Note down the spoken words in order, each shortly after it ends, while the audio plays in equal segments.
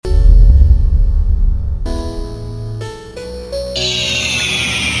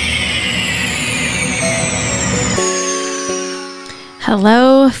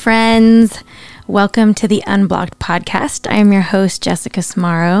Hello, friends. Welcome to the Unblocked podcast. I am your host, Jessica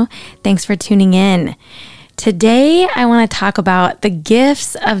Smaro. Thanks for tuning in. Today, I want to talk about the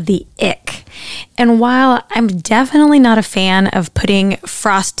gifts of the ick. And while I'm definitely not a fan of putting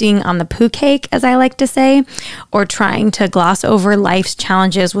frosting on the poo cake, as I like to say, or trying to gloss over life's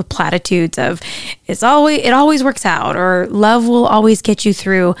challenges with platitudes of it always works out or love will always get you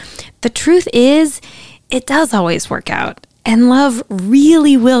through, the truth is it does always work out. And love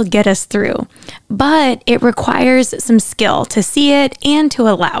really will get us through, but it requires some skill to see it and to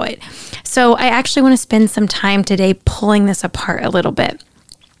allow it. So I actually want to spend some time today pulling this apart a little bit.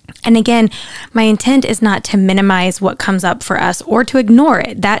 And again, my intent is not to minimize what comes up for us or to ignore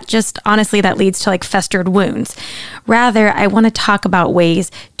it. That leads to like festered wounds. Rather, I want to talk about ways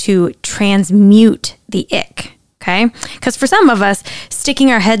to transmute the ick. Okay? Because for some of us, sticking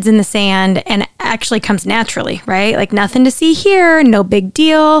our heads in the sand and actually comes naturally, right? Like nothing to see here, no big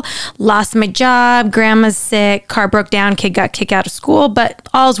deal, lost my job, grandma's sick, car broke down, kid got kicked out of school, but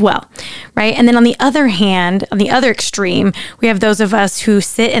all's well, right? And then on the other hand, on the other extreme, we have those of us who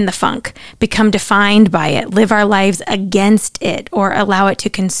sit in the funk, become defined by it, live our lives against it, or allow it to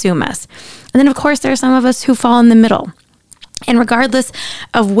consume us. And then of course, there are some of us who fall in the middle. And regardless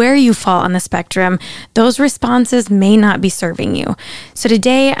of where you fall on the spectrum, those responses may not be serving you. So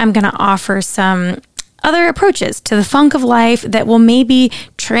today I'm going to offer some other approaches to the funk of life that will maybe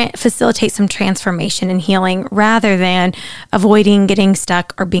facilitate some transformation and healing rather than avoiding getting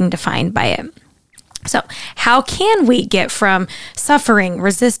stuck or being defined by it. So how can we get from suffering,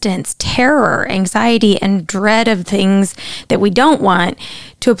 resistance, terror, anxiety, and dread of things that we don't want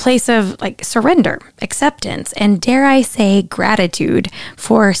to a place of like surrender, acceptance, and dare I say gratitude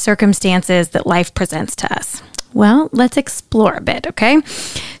for circumstances that life presents to us? Well, let's explore a bit, okay?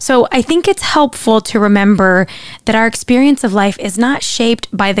 So I think it's helpful to remember that our experience of life is not shaped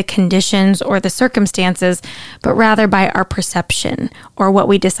by the conditions or the circumstances, but rather by our perception or what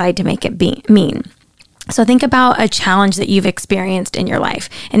we decide to make it mean. So think about a challenge that you've experienced in your life.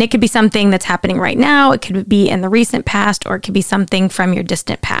 And it could be something that's happening right now. It could be in the recent past, or it could be something from your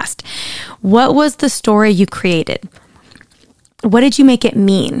distant past. What was the story you created? What did you make it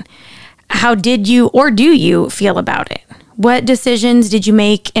mean? How did you or do you feel about it? What decisions did you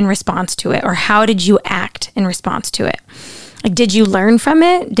make in response to it? Or how did you act in response to it? Like, did you learn from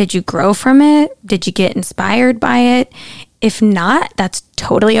it? Did you grow from it? Did you get inspired by it? If not, that's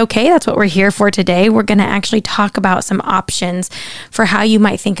totally okay. That's what we're here for today. We're going to actually talk about some options for how you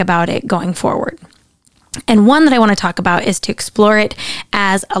might think about it going forward. And one that I want to talk about is to explore it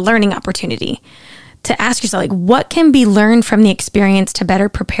as a learning opportunity. To ask yourself, like, what can be learned from the experience to better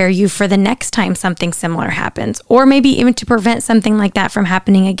prepare you for the next time something similar happens, or maybe even to prevent something like that from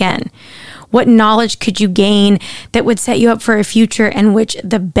happening again? What knowledge could you gain that would set you up for a future in which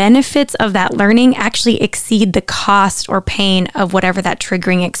the benefits of that learning actually exceed the cost or pain of whatever that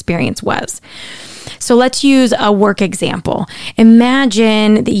triggering experience was? So let's use a work example.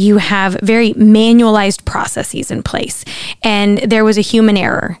 Imagine that you have very manualized processes in place and there was a human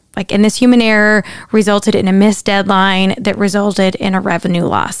error. And this human error resulted in a missed deadline that resulted in a revenue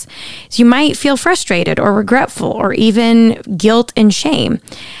loss. So you might feel frustrated or regretful or even guilt and shame.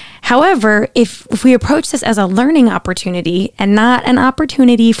 However, if we approach this as a learning opportunity and not an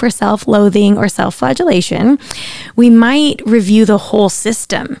opportunity for self-loathing or self-flagellation, we might review the whole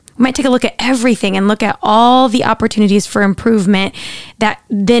system. We might take a look at everything and look at all the opportunities for improvement that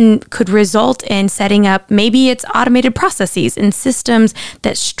then could result in setting up maybe it's automated processes and systems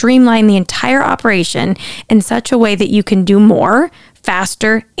that streamline the entire operation in such a way that you can do more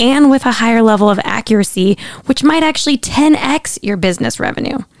faster and with a higher level of accuracy, which might actually 10x your business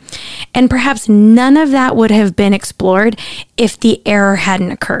revenue. And perhaps none of that would have been explored if the error hadn't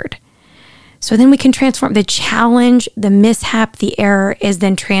occurred. So then we can transform the challenge, the mishap, the error is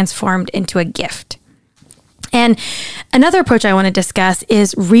then transformed into a gift. And another approach I want to discuss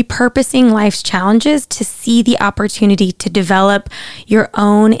is repurposing life's challenges to see the opportunity to develop your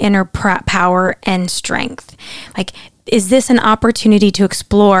own inner power and strength. Is this an opportunity to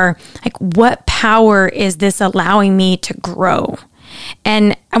explore, what power is this allowing me to grow?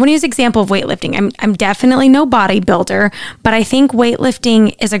 And I want to use the example of weightlifting. I'm definitely no bodybuilder, but I think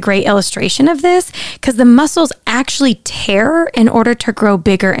weightlifting is a great illustration of this because the muscles actually tear in order to grow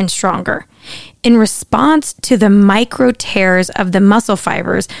bigger and stronger. In response to the micro tears of the muscle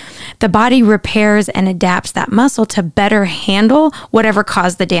fibers, the body repairs and adapts that muscle to better handle whatever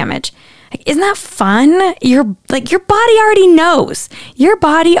caused the damage. Isn't that fun? Your body already knows. Your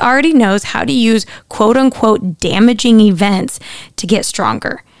body already knows how to use quote unquote damaging events to get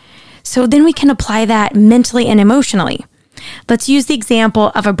stronger. So then we can apply that mentally and emotionally. Let's use the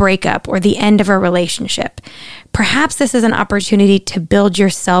example of a breakup or the end of a relationship. Perhaps this is an opportunity to build your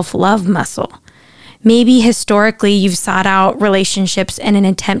self-love muscle. Maybe historically you've sought out relationships in an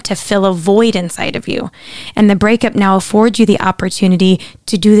attempt to fill a void inside of you. And the breakup now affords you the opportunity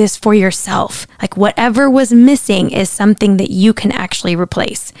to do this for yourself. Like whatever was missing is something that you can actually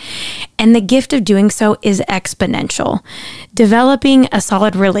replace. And the gift of doing so is exponential. Developing a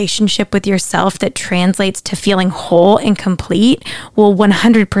solid relationship with yourself that translates to feeling whole and complete will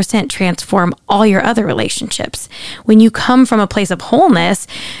 100% transform all your other relationships. When you come from a place of wholeness,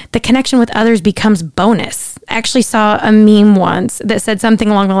 the connection with others becomes bonus. I actually saw a meme once that said something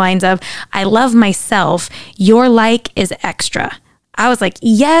along the lines of, "I love myself, your like is extra." I was like,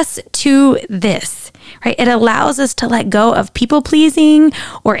 yes to this, right? It allows us to let go of people pleasing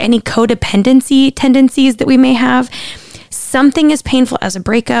or any codependency tendencies that we may have. Something as painful as a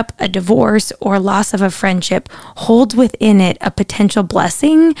breakup, a divorce, or loss of a friendship holds within it a potential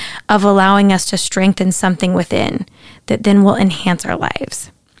blessing of allowing us to strengthen something within that then will enhance our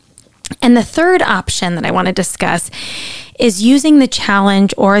lives. And the third option that I want to discuss is using the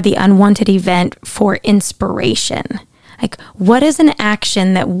challenge or the unwanted event for inspiration. Like, what is an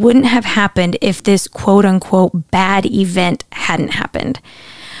action that wouldn't have happened if this quote unquote bad event hadn't happened?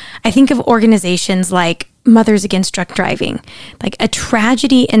 I think of organizations like Mothers Against Drunk Driving. Like, a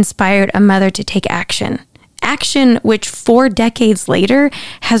tragedy inspired a mother to take action. Action which 4 decades later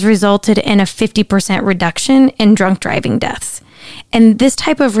has resulted in a 50% reduction in drunk driving deaths. And this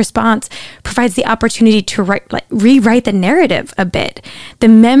type of response provides the opportunity to rewrite the narrative a bit. The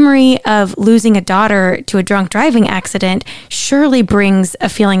memory of losing a daughter to a drunk driving accident surely brings a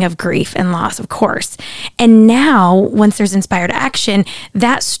feeling of grief and loss, of course. And now, once there's inspired action,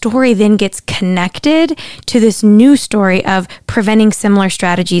 that story then gets connected to this new story of preventing similar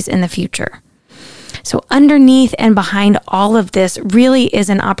strategies in the future. So underneath and behind all of this really is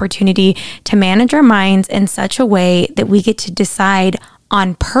an opportunity to manage our minds in such a way that we get to decide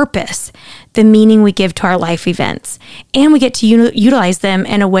on purpose the meaning we give to our life events. And we get to utilize them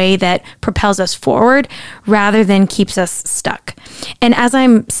in a way that propels us forward rather than keeps us stuck. And as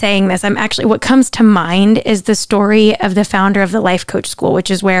I'm saying this, what comes to mind is the story of the founder of the Life Coach School, which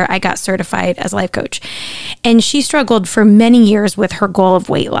is where I got certified as a life coach. And she struggled for many years with her goal of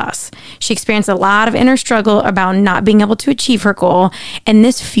weight loss. She experienced a lot of inner struggle about not being able to achieve her goal. And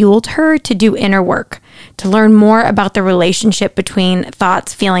this fueled her to do inner work, to learn more about the relationship between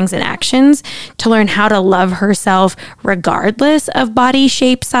thoughts, feelings, and actions, to learn how to love herself regardless of body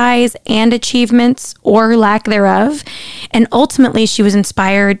shape, size, and achievements or lack thereof. And ultimately, she was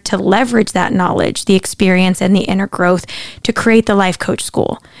inspired to leverage that knowledge, the experience, and the inner growth to create the Life Coach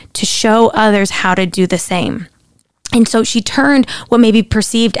School, to show others how to do the same. And so she turned what may be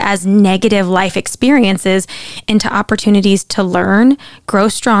perceived as negative life experiences into opportunities to learn, grow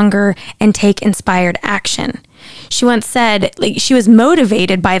stronger, and take inspired action. She once said, she was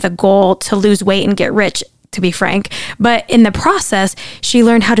motivated by the goal to lose weight and get rich, to be frank, but in the process, she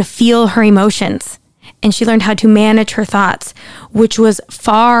learned how to feel her emotions. And she learned how to manage her thoughts, which was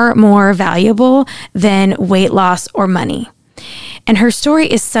far more valuable than weight loss or money. And her story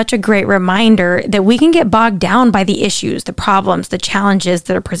is such a great reminder that we can get bogged down by the issues, the problems, the challenges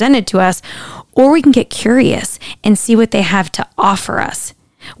that are presented to us, or we can get curious and see what they have to offer us.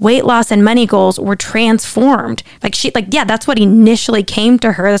 Weight loss and money goals were transformed. That's what initially came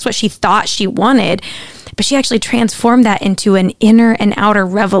to her. That's what she thought she wanted. But she actually transformed that into an inner and outer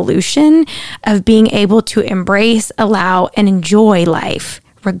revolution of being able to embrace, allow, and enjoy life,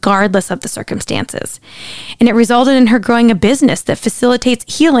 regardless of the circumstances. And it resulted in her growing a business that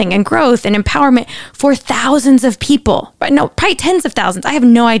facilitates healing and growth and empowerment for thousands of people. But no, probably tens of thousands. I have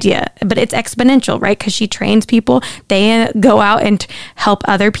no idea, but it's exponential, right? Because she trains people. They go out and help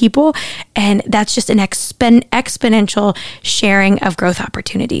other people. And that's just an exponential sharing of growth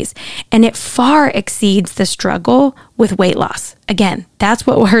opportunities. And it far exceeds the struggle with weight loss. Again, that's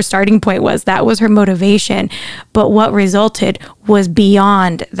what her starting point was. That was her motivation. But what resulted was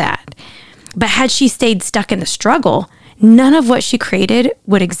beyond that. But had she stayed stuck in the struggle, none of what she created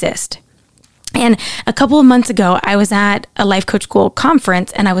would exist. And a couple of months ago, I was at a Life Coach School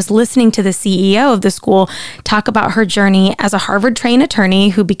conference and I was listening to the CEO of the school talk about her journey as a Harvard-trained attorney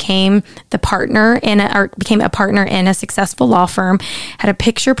who became a partner in a successful law firm, had a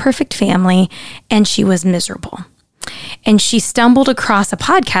picture-perfect family, and she was miserable. And she stumbled across a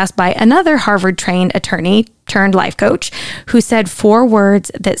podcast by another Harvard-trained attorney turned life coach who said 4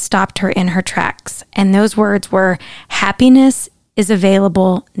 words that stopped her in her tracks. And those words were, happiness is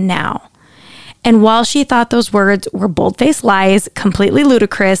available now. And while she thought those words were bold-faced lies, completely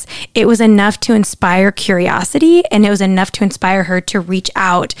ludicrous, it was enough to inspire curiosity, and it was enough to inspire her to reach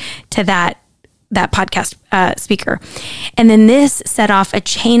out to that podcast speaker. And then this set off a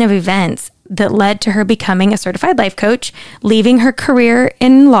chain of events that led to her becoming a certified life coach, leaving her career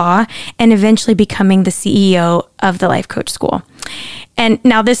in law, and eventually becoming the CEO of the Life Coach School. And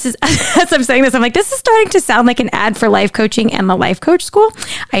now this is, as I'm saying this, I'm like, this is starting to sound like an ad for life coaching and the Life Coach School.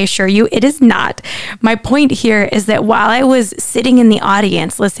 I assure you it is not. My point here is that while I was sitting in the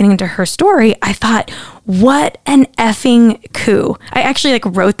audience listening to her story, I thought, what an effing coup. I actually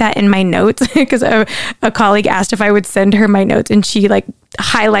wrote that in my notes because a colleague asked if I would send her my notes, and she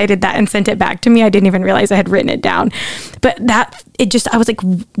highlighted that and sent it back to me. I didn't even realize I had written it down. But I was like,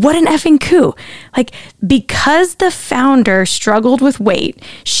 what an effing coup. Because the founder struggled with weight,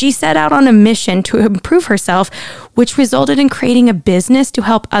 she set out on a mission to improve herself, which resulted in creating a business to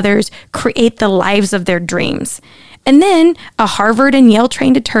help others create the lives of their dreams. And then a Harvard and Yale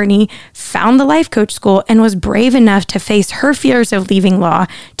trained attorney found the Life Coach School and was brave enough to face her fears of leaving law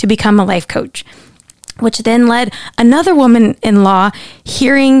to become a life coach, which then led another woman in law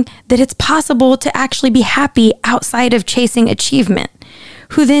hearing that it's possible to actually be happy outside of chasing achievement,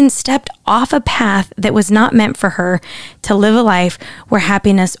 who then stepped off a path that was not meant for her to live a life where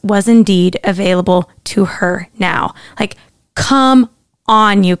happiness was indeed available to her now. Come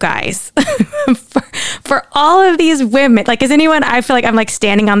on, you guys. for all of these women, is anyone, I feel like I'm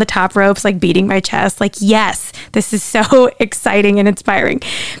standing on the top ropes, beating my chest, yes, this is so exciting and inspiring,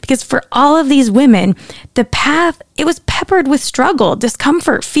 because for all of these women, the path, it was peppered with struggle,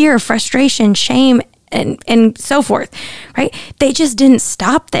 discomfort, fear, frustration, shame, and so forth, right? They just didn't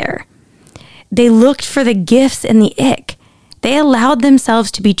stop there. They looked for the gifts in the ick. They allowed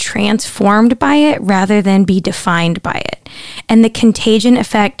themselves to be transformed by it rather than be defined by it. And the contagion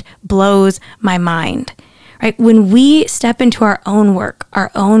effect blows my mind, right? When we step into our own work,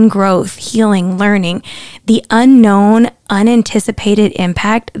 our own growth, healing, learning, the unknown, unanticipated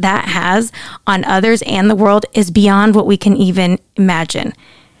impact that has on others and the world is beyond what we can even imagine.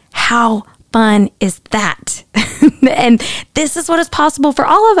 How fun is that? And this is what is possible for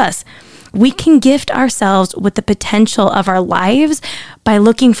all of us. We can gift ourselves with the potential of our lives by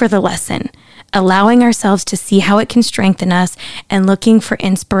looking for the lesson, allowing ourselves to see how it can strengthen us, and looking for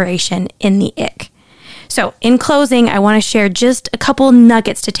inspiration in the ick. So in closing, I want to share just a couple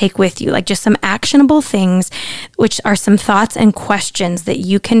nuggets to take with you, just some actionable things, which are some thoughts and questions that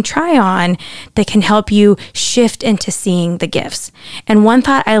you can try on that can help you shift into seeing the gifts. And one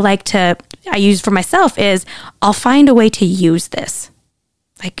thought I use for myself is, I'll find a way to use this.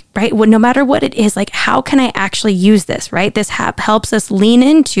 Right? Well, no matter what it is, how can I actually use this, right? This helps us lean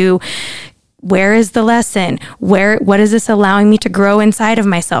into, where is the lesson? What is this allowing me to grow inside of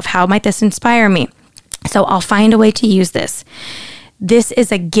myself? How might this inspire me? So I'll find a way to use this. This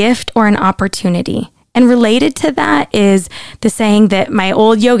is a gift or an opportunity. And related to that is the saying that my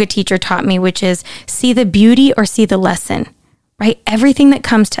old yoga teacher taught me, which is, see the beauty or see the lesson. Right? Everything that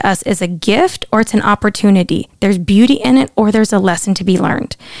comes to us is a gift or it's an opportunity. There's beauty in it or there's a lesson to be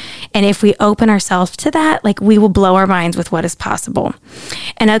learned. And if we open ourselves to that, we will blow our minds with what is possible.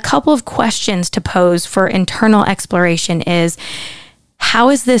 And a couple of questions to pose for internal exploration is, how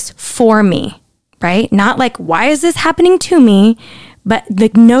is this for me? Right? Not why is this happening to me?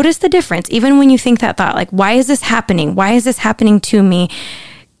 But notice the difference. Even when you think that thought, why is this happening? Why is this happening to me?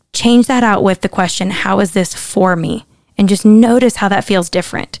 Change that out with the question, how is this for me? And just notice how that feels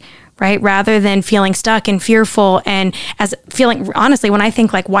different, right? Rather than feeling stuck and fearful and as feeling, honestly, when I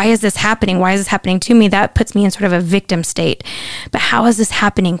think why is this happening? Why is this happening to me? That puts me in sort of a victim state. But how is this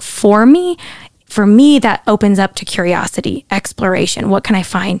happening for me? For me, that opens up to curiosity, exploration. What can I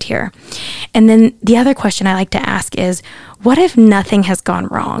find here? And then the other question I like to ask is, what if nothing has gone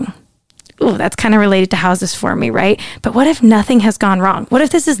wrong? Ooh, that's kind of related to how is this for me, right? But what if nothing has gone wrong? What if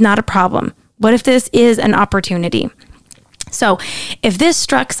this is not a problem? What if this is an opportunity? So if this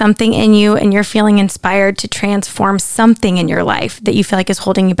struck something in you and you're feeling inspired to transform something in your life that you feel is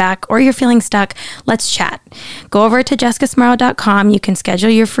holding you back, or you're feeling stuck, let's chat. Go over to jessicasmorrow.com. You can schedule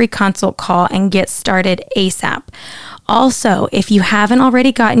your free consult call and get started ASAP. Also, if you haven't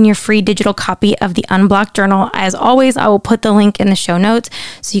already gotten your free digital copy of the Unblocked Journal, as always, I will put the link in the show notes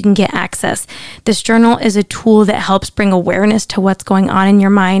so you can get access. This journal is a tool that helps bring awareness to what's going on in your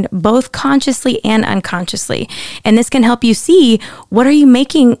mind, both consciously and unconsciously. And this can help you see, what are you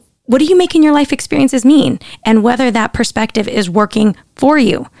making your life experiences mean, and whether that perspective is working for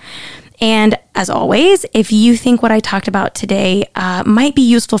you. And as always, if you think what I talked about today might be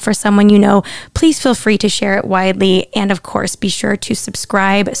useful for someone you know, please feel free to share it widely. And of course, be sure to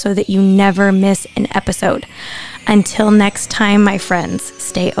subscribe so that you never miss an episode. Until next time, my friends,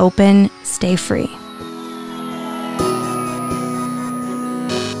 stay open, stay free.